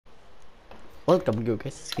Welcome you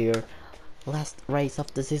guys here. Last race of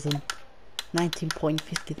the season.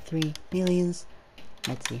 19.53 millions.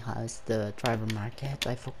 Let's see how's the driver market.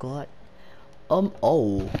 I forgot.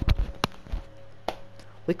 Oh,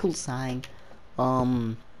 we could sign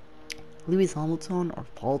Lewis Hamilton or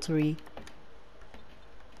Valtteri,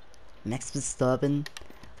 Max Verstappen.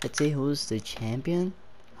 Let's see who's the champion.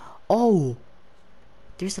 Oh,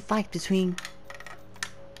 there's a fight between.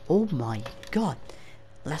 Oh my god!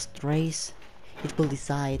 Last race, it will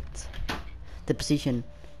decide the position.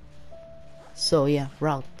 So yeah,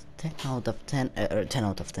 round 10 out of 10, 10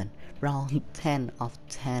 out of 10, round 10 of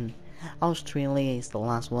 10. Australia is the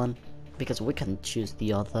last one because we can choose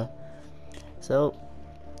the other. So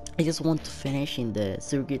I just want to finish in the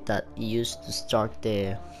circuit that used to start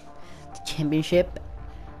the championship.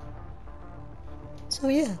 So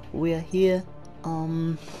yeah, we are here.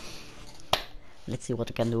 Let's see what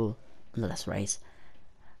we can do in the last race.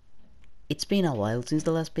 It's been a while since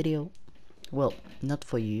the last video. Well, not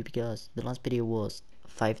for you because the last video was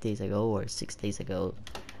 5 days ago or 6 days ago,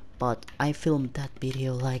 but I filmed that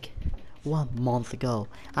video like 1 month ago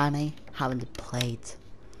and I haven't played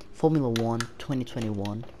Formula 1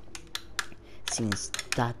 2021 since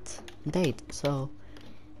that date. So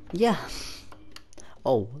yeah.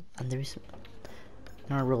 Oh, and there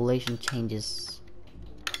are relation changes.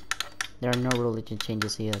 There are no relation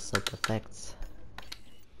changes here, so effects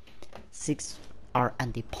 6 are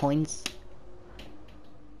anti-points.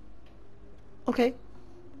 Okay,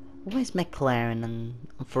 why is McLaren and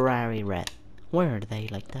Ferrari red? Why are they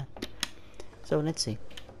like that? So let's see.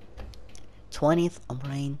 20th on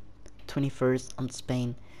Bahrain, 21st on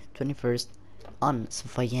Spain, 21st on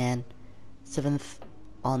Sofia, 7th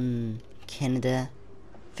on Canada,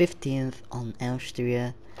 15th on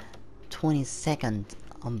Austria, 22nd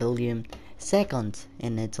on Belgium, 2nd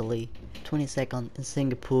in Italy, 22nd in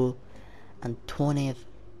Singapore, and 20th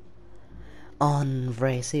on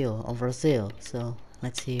Brazil. So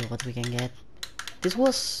let's see what we can get. This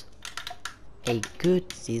was a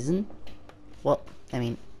good season. Well, I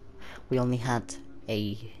mean, we only had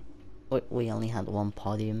one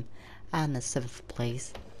podium and a 7th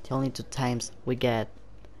place. The only 2 times we got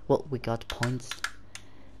points,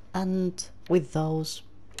 and with those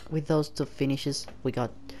 2 finishes we got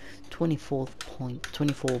 24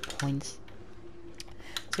 points.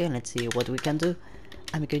 So yeah, let's see what we can do.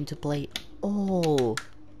 I'm going to play all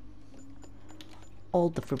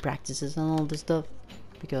the free practices and all this stuff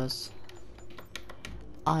because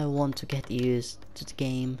I want to get used to the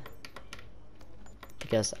game,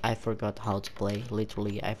 because I forgot how to play.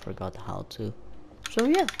 Literally, I forgot how to. So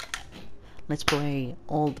yeah, let's play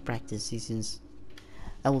all the practice seasons.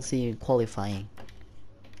 I will see you in qualifying.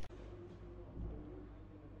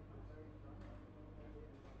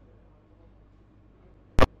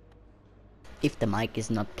 If the mic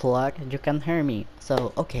is not plugged, you can hear me.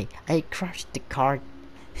 So okay, I crashed the car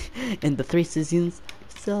in the 3 seasons,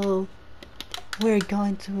 so we're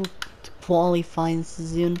going to qualifying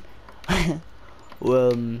season. We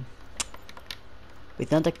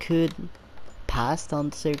thought I could pass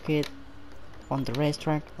on the circuit, on the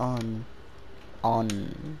racetrack, on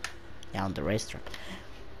the racetrack.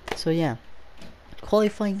 So yeah,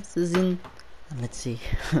 qualifying season, and let's see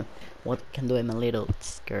what we can do. I'm a little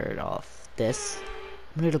scared of this.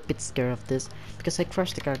 I'm a little bit scared of this because I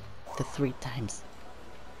crashed the car the 3 times.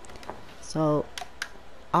 So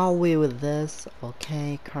are we with this?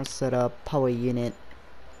 Okay, car setup, power unit.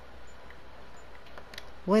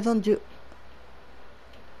 Why don't you?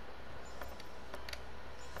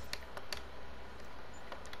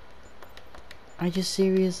 Are you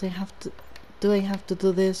serious? Do I have to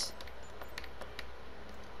do this?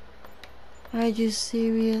 Are you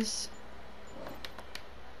serious?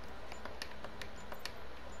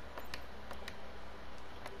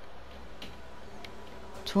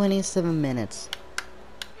 "27 minutes.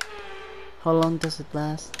 How long does it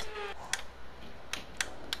last?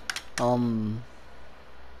 Time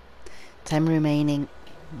remaining.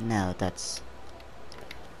 No, that's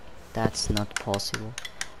not possible.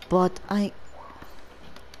 But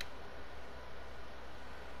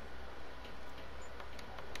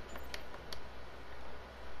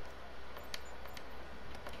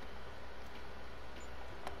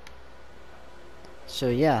so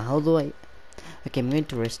yeah, how do I? Okay, I'm going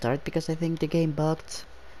to restart because I think the game bugged.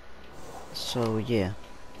 So yeah,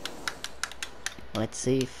 let's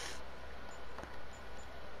see if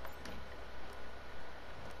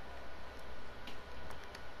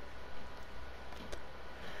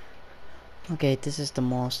okay, this is the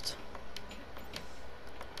most.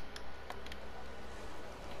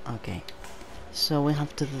 Okay, so we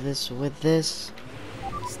have to do this with this.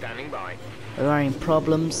 Standing by. We are in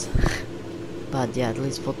problems. But yeah, at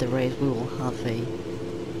least for the race we will have a...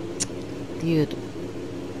 Dude.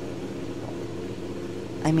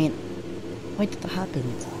 I mean, why did that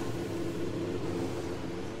happen?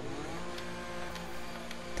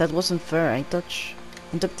 That wasn't fair. I took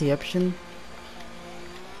the option.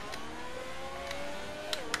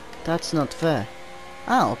 That's not fair.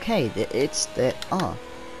 Ah, okay. It's the... Oh,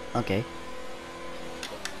 okay.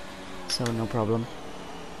 So no problem.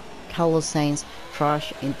 Carlos Sainz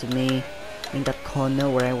crashed into me in that corner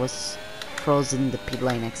where I was frozen in the pit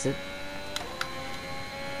lane exit.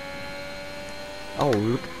 Oh,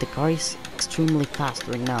 look, the car is extremely fast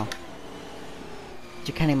right now.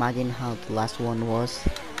 You can imagine how the last one was.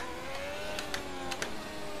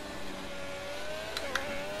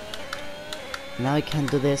 Now I can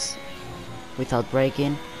do this without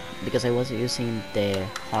braking because I was using the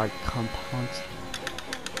hard compound.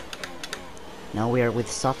 Now we are with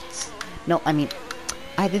softs. No, I mean,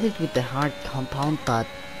 I did it with the hard compound, but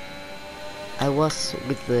I was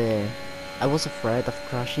afraid of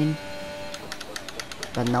crashing.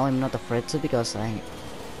 But now I'm not afraid to because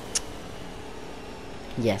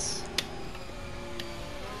yes.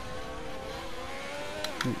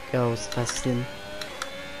 Go Sebastian.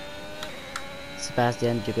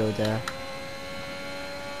 Sebastian, you go there.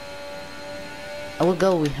 I will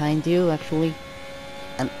go behind you actually.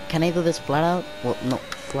 And can I do this flat out? Well, no,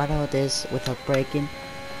 flat out is without braking.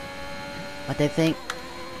 But I think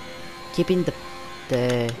keeping the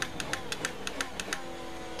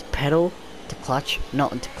pedal, the clutch. No,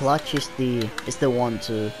 the clutch is the one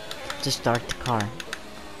to start the car.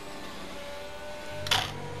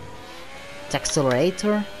 The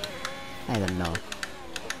accelerator? I don't know.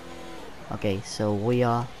 Okay, so we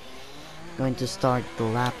are going to start the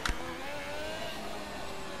lap.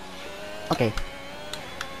 Okay.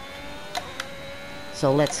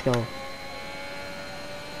 So let's go.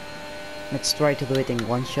 Let's try to do it in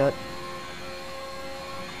one shot.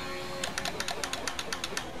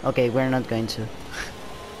 Okay, we're not going to.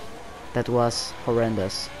 That was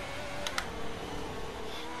horrendous.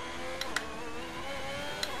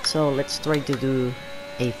 So let's try to do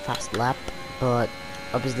a fast lap, but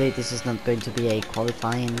obviously this is not going to be a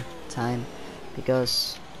qualifying time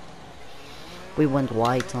because we went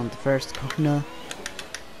wide on the first corner.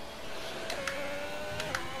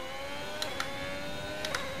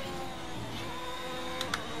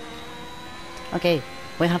 Okay,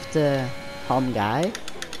 we have the home guy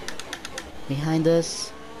behind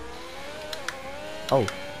us. Oh.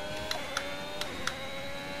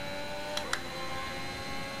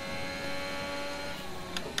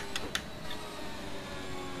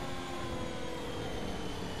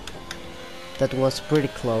 That was pretty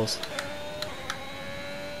close.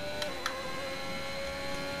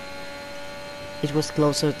 It was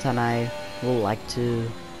closer than I would like to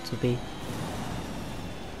be.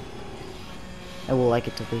 I would like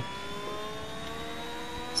it to be.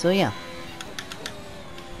 So yeah.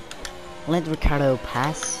 Let Ricardo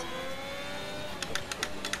pass.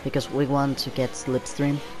 Because we want to get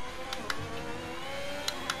slipstream.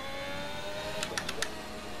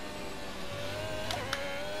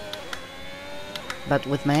 But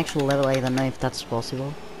with my actual level I don't know if that's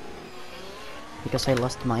possible. Because I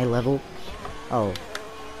lost my level. Oh.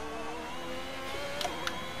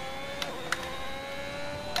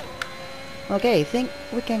 Okay, I think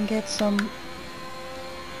we can get some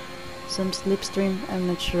slipstream, I'm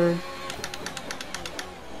not sure.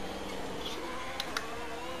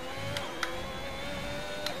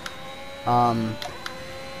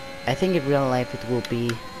 I think in real life it will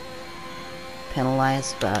be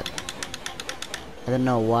penalized, but I don't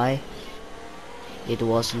know why it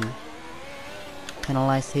wasn't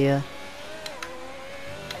penalized here.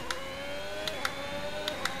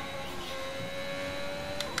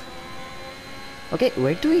 Okay,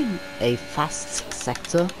 we're doing a fast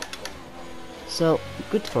sector, so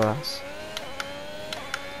good for us.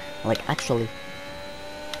 Like, actually,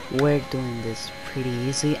 we're doing this pretty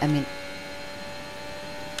easy. I mean,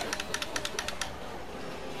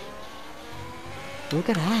 look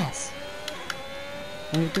at us.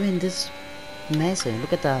 We're doing this amazing.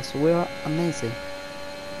 Look at us. We're amazing.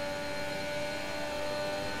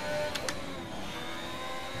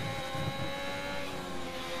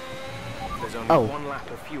 There's only one lap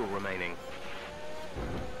of fuel remaining.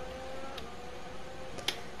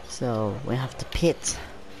 So we have to pit.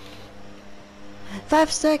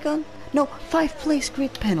 5 seconds? No, 5 place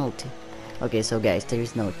grid penalty. Okay, so guys, there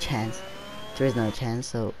is no chance. There is no chance,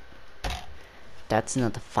 so that's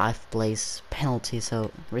not a 5 place penalty,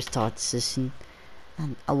 so restart session.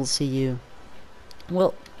 And I will see you.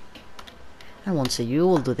 Well, I won't say you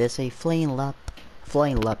will do this, a flying lap,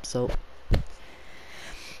 so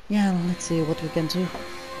yeah, let's see what we can do.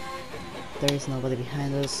 There is nobody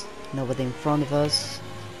behind us, nobody in front of us.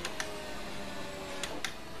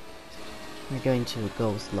 We're going to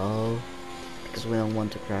go slow because we don't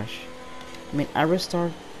want to crash. I mean, I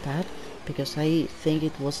restart that because I think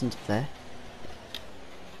it wasn't fair.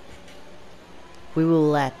 We will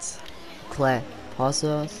let Claire pause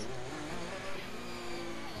us.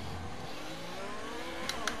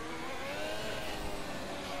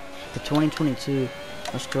 The 2022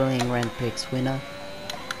 Australian Grand Prix winner.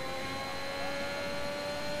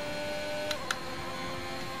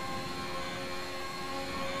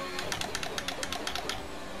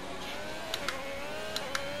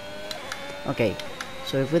 Okay,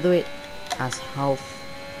 so if we do it as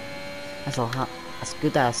as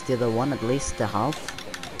good as the other one, at least the half.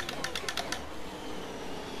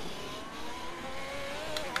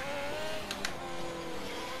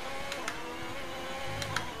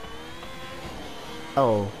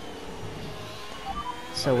 Oh,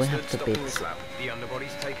 so we have to beat.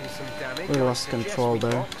 We lost control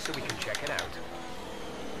there.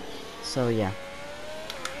 So yeah,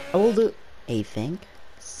 I will do a thing.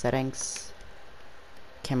 Settings,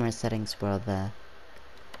 camera settings for the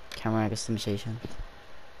camera customization.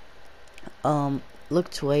 Look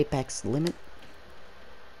to apex limit.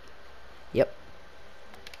 Yep,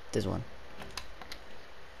 this one.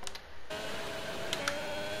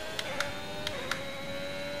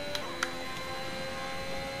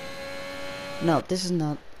 No, this is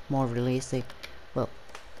not more realistic. Well,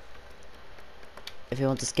 if you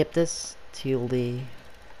want to skip this till the,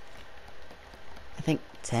 I think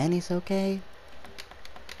 10 is okay.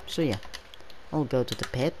 So yeah, I'll go to the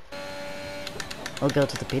pit. I'll go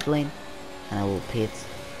to the pit lane, and I will pit.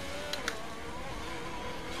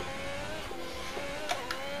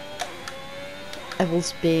 I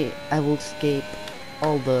will escape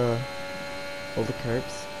all the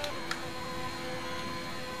curbs.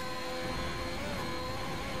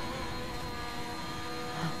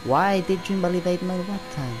 Why did you invalidate my lap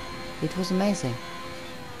time? It was amazing.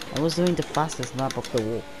 I was doing the fastest lap of the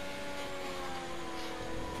wall.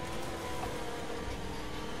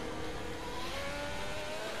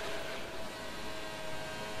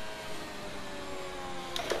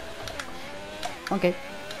 Okay.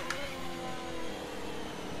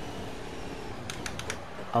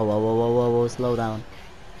 Oh, whoa, whoa, whoa, whoa, whoa, slow down.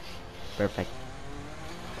 Perfect.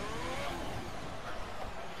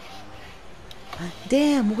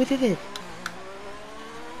 Damn, we did it!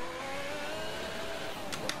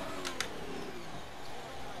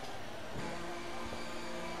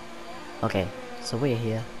 Okay, so we're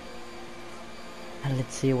here. And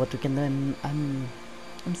let's see what we can do. I'm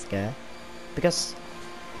scared. Because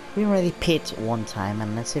we already pit one time,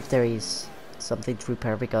 and let's see if there is something to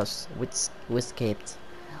repair, because we escaped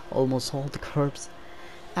almost all the curbs.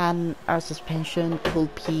 And our suspension could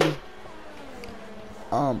be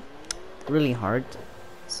really hard,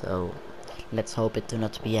 so let's hope it do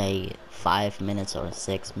not be a 5 minutes or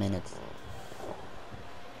 6 minutes.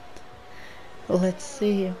 Let's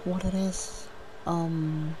see what it is.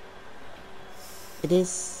 It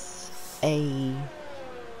is a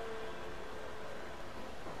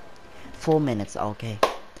 4 minutes. Okay,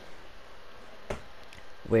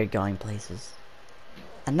 we're going places.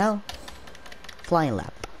 And now, flying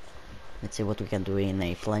lap. Let's see what we can do in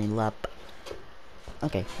a flying lap.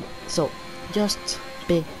 Okay, so just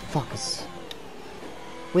be focused.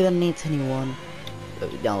 We don't need anyone.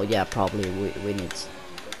 No, yeah, probably we need.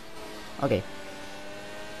 Okay.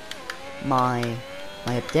 My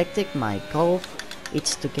objective, my goal,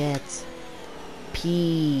 is to get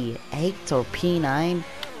P8 or P9,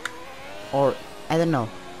 or I don't know,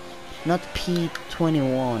 not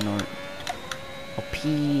P21 or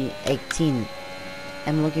P18.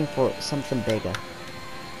 I'm looking for something bigger.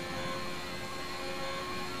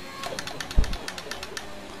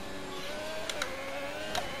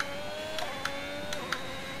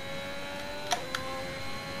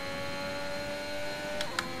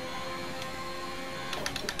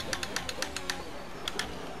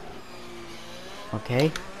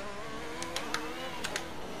 Okay.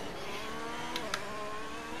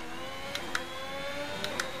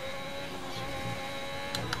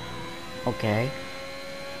 Okay.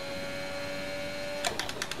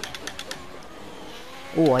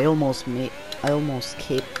 Oh, I almost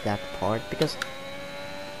skipped that part because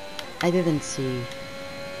I didn't see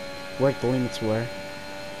where the limits were.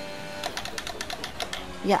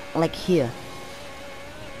 Yeah, like here.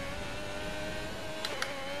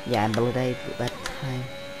 Yeah, I validate that time.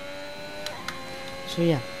 So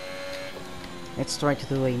yeah, let's try to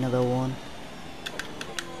do another one.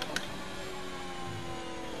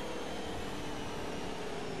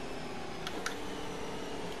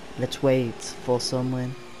 Let's wait for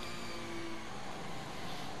someone.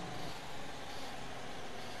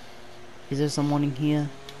 Is there someone in here?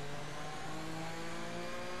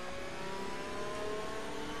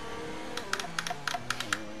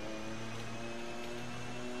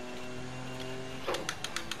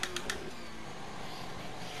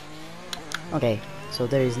 Okay, so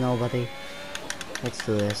there is nobody. Let's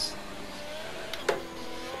do this.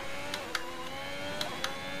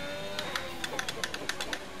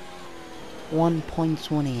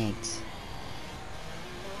 $1.28.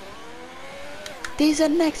 This is the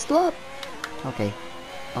next lap. Okay,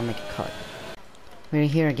 I'll make a cut. We're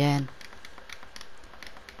here again.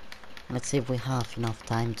 Let's see if we have enough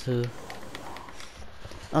time to.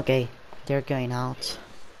 Okay, they're going out.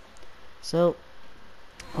 So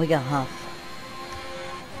we got half.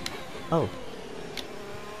 Oh.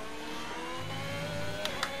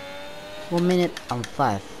 1 minute and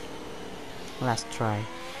 5. Last try.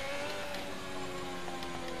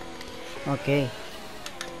 Okay.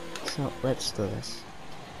 So let's do this.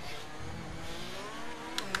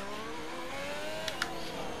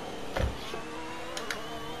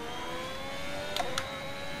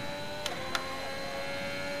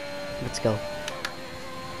 Let's go.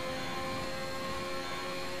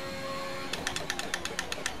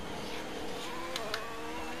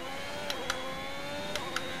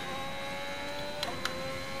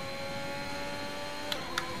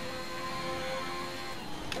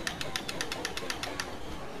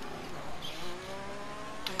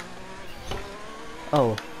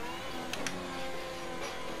 Oh.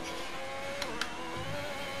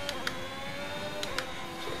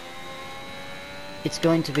 It's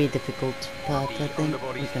going to be difficult, but I think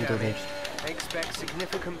we can do this. Expect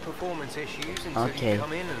significant performance issues until Okay. you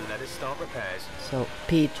come in and let us start repairs. So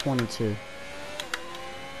P22.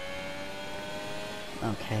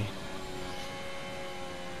 Okay.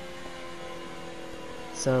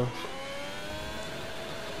 So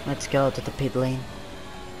let's go to the pit lane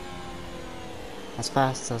as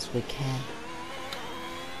fast as we can.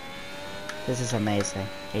 This is amazing.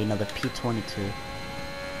 Another P22.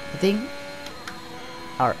 I think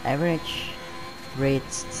our average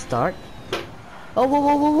rates start. Oh, whoa,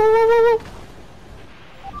 whoa, whoa, whoa, whoa,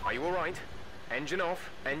 whoa. Are you alright? Engine off,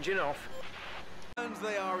 engine off.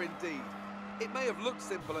 They are indeed. It may have looked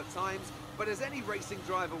simple at times, but as any racing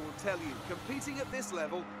driver will tell you, competing at this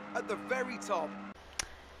level, at the very top.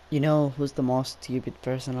 You know who's the most stupid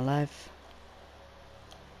person alive?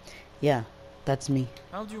 Yeah, that's me.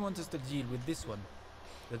 How do you want us to deal with this one?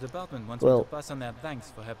 The department wants Well, me to pass on their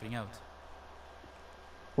thanks for helping out.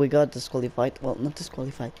 We got disqualified. Well, not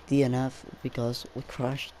disqualified, DNF, because we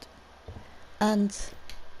crashed. And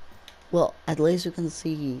well, at least you can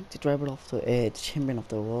see the driver of the champion of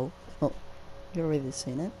the world. Well, you already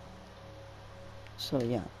seen it. So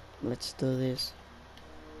yeah, let's do this.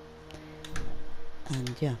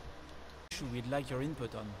 And yeah, We'd like your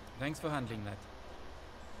input on. Thanks for handling that.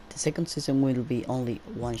 the second season will be only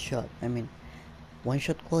one shot. I mean, one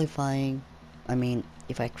shot qualifying. I mean,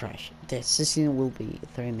 if I crash, the season will be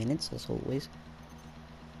 30 minutes as always.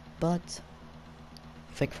 But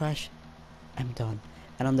if I crash, I'm done.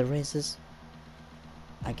 And on the races,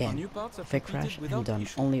 Our again, new parts are if I completed crash, I'm without done.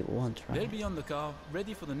 issue. Only one try. They'll be on the car,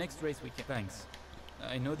 ready for the next race weekend. Thanks.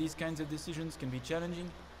 I know these kinds of decisions can be challenging,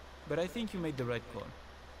 but I think you made the right call.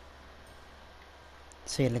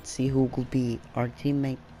 So yeah, let's see who could be our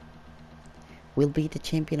teammate. Will be the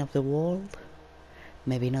champion of the world?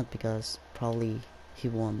 Maybe not, because probably he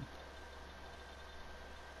won.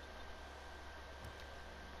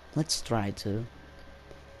 Let's try to.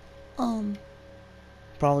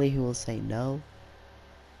 Probably he will say no.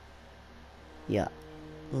 Yeah,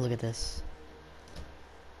 look at this.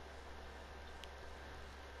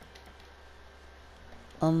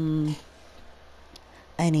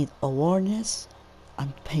 I need awareness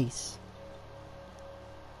and pace.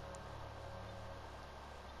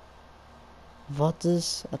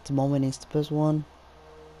 Bottas at the moment is the best one.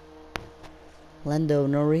 Lando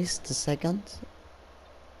Norris the second.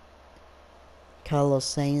 Carlos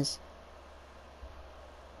Sainz.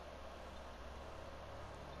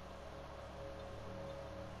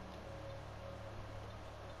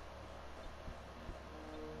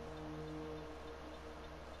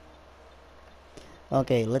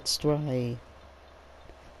 Okay, let's try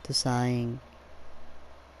to sign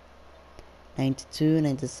 92,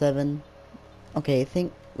 97. Okay, I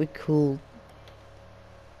think we could.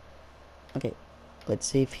 Okay, let's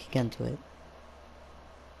see if he can do it.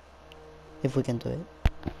 If we can do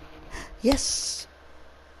it. Yes!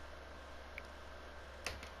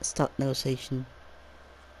 Start negotiation.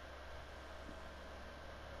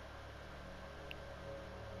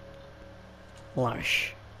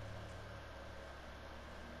 Large.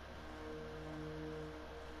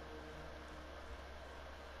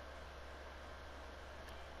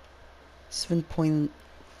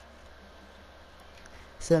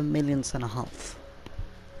 $7.7 million and a half.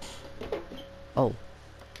 Oh.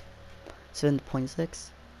 7.6.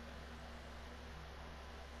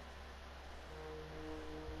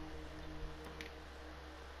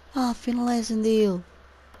 Ah, finalizing deal.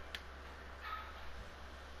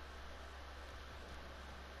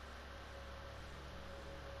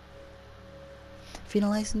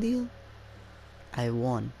 Finalizing deal. I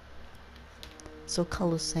won. So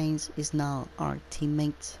Carlos Sainz is now our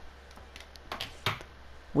teammate.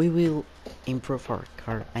 We will improve our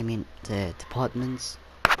car, I mean the departments.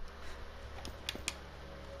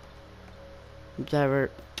 Driver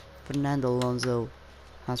Fernando Alonso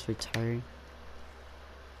has retired.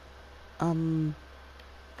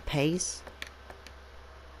 Pace.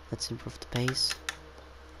 Let's improve the pace.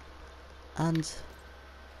 And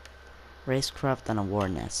racecraft and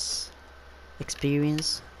awareness.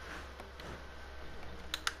 Experience.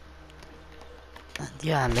 And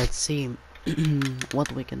yeah, let's see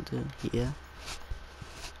what we can do here.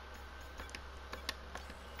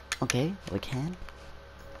 Okay, we can.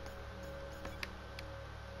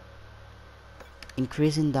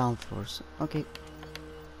 Increasing downforce. Okay.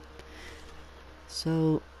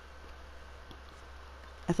 So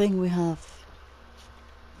I think we have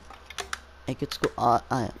a good score.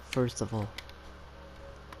 First of all,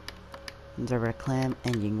 driver clam,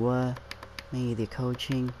 engine wear, media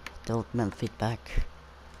coaching, development feedback.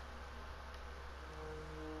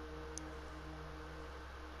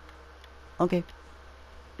 Okay.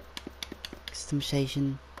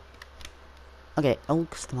 Customization. Okay, I will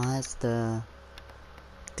customize the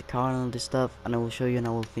car and all this stuff, and I will show you, and I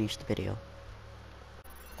will finish the video.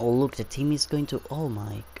 Oh look, the team is going to. Oh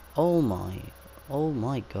my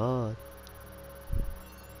god.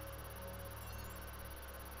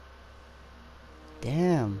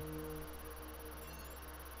 Damn.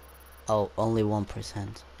 Oh, only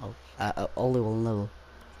 1%. Oh, only one level.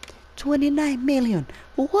 29 million.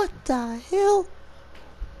 What the hell?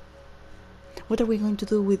 What are we going to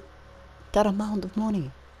do with that amount of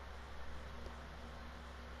money?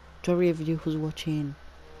 To every of you who's watching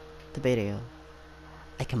the video,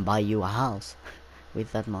 I can buy you a house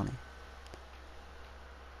with that money.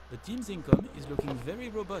 The team's income is looking very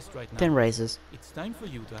robust right now. 10 races. It's time for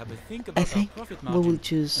you to have a think I about our think profit we margin will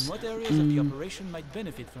choose and what areas of the operation might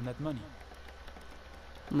benefit from that money.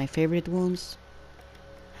 my favorite ones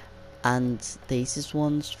and the easiest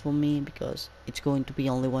ones for me, because it's going to be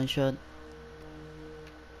only one shot.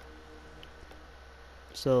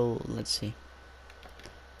 So let's see.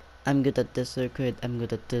 I'm good at this circuit. I'm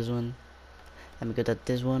good at this one. I'm good at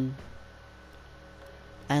this one.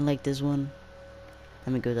 I like this one.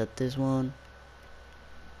 I'm good at this one.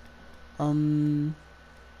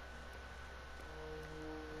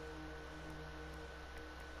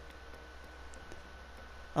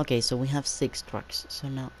 Okay, so we have 6 tracks. So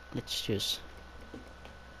now let's choose.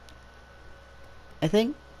 I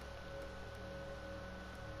think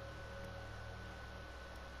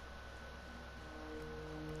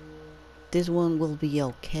this one will be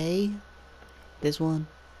okay. This one.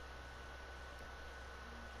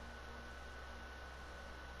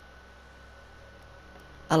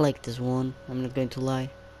 I like this one, I'm not going to lie.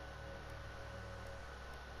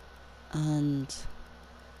 And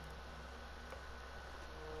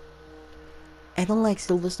I don't like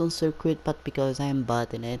Silverstone circuit, but because I am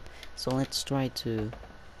bad in it, so let's try to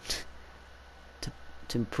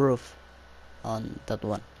improve on that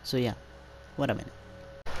one. So yeah, wait a minute.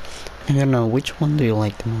 I don't know, which one do you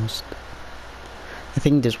like the most? I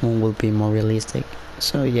think this one will be more realistic.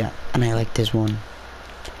 So yeah, and I like this one.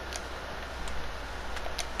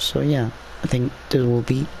 So yeah, I think this will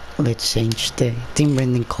be. Let's change the team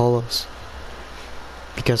branding colors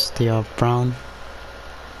because they are brown.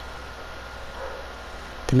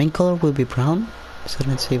 The main color will be brown. So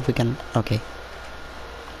let's see if we can. Okay.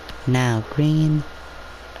 Now green.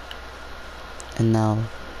 And now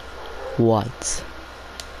white.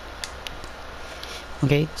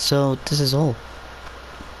 Okay, so this is all.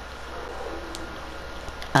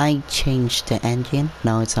 I changed the engine.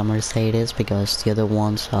 Now it's a Mercedes because the other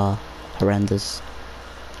ones are horrendous.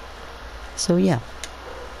 So yeah,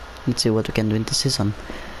 let's see what we can do in the season,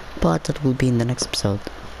 but that will be in the next episode.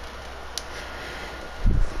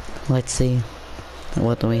 Let's see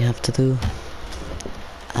what we have to do,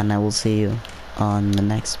 and I will see you on the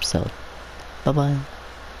next episode. Bye bye.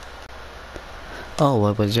 Oh,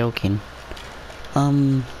 I was joking.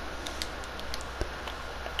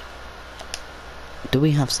 Do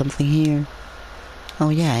we have something here? Oh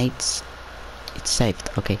yeah, it's saved.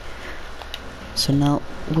 Okay. So now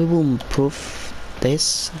we will improve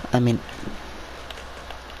this. I mean,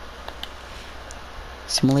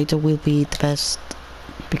 simulator will be the best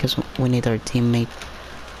because we need our teammate.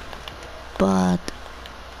 But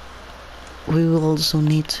we will also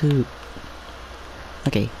need to,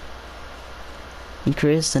 okay,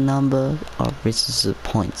 increase the number of resource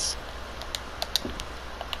points.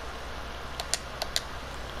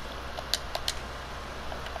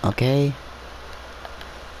 Okay.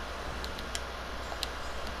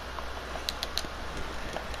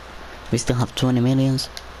 We still have 20 millions.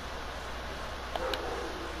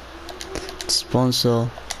 Sponsor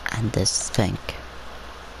and this thing.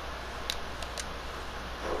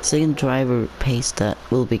 Second driver pace that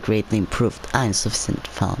will be greatly improved and sufficient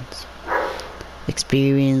funds.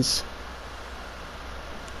 Experience.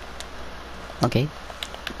 Okay.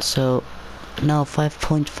 So now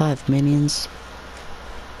 5.5 millions.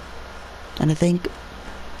 And I think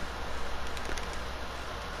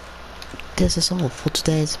this is all for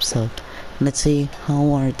today's episode. Let's see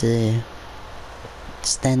how are the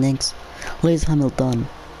standings. Lewis Hamilton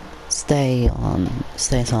stays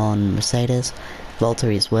on Mercedes,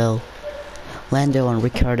 Valtteri as well, Lando and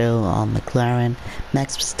Ricciardo on McLaren,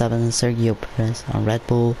 Max Verstappen and Sergio Perez on Red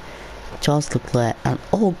Bull, Charles Leclerc and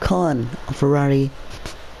Ocon on Ferrari,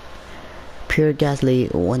 Pierre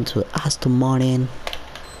Gasly went to Aston Martin,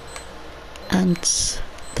 and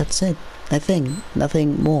that's it. I think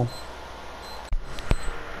nothing more.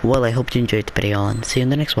 Well, I hope you enjoyed the video and see you in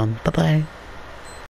the next one. Bye bye.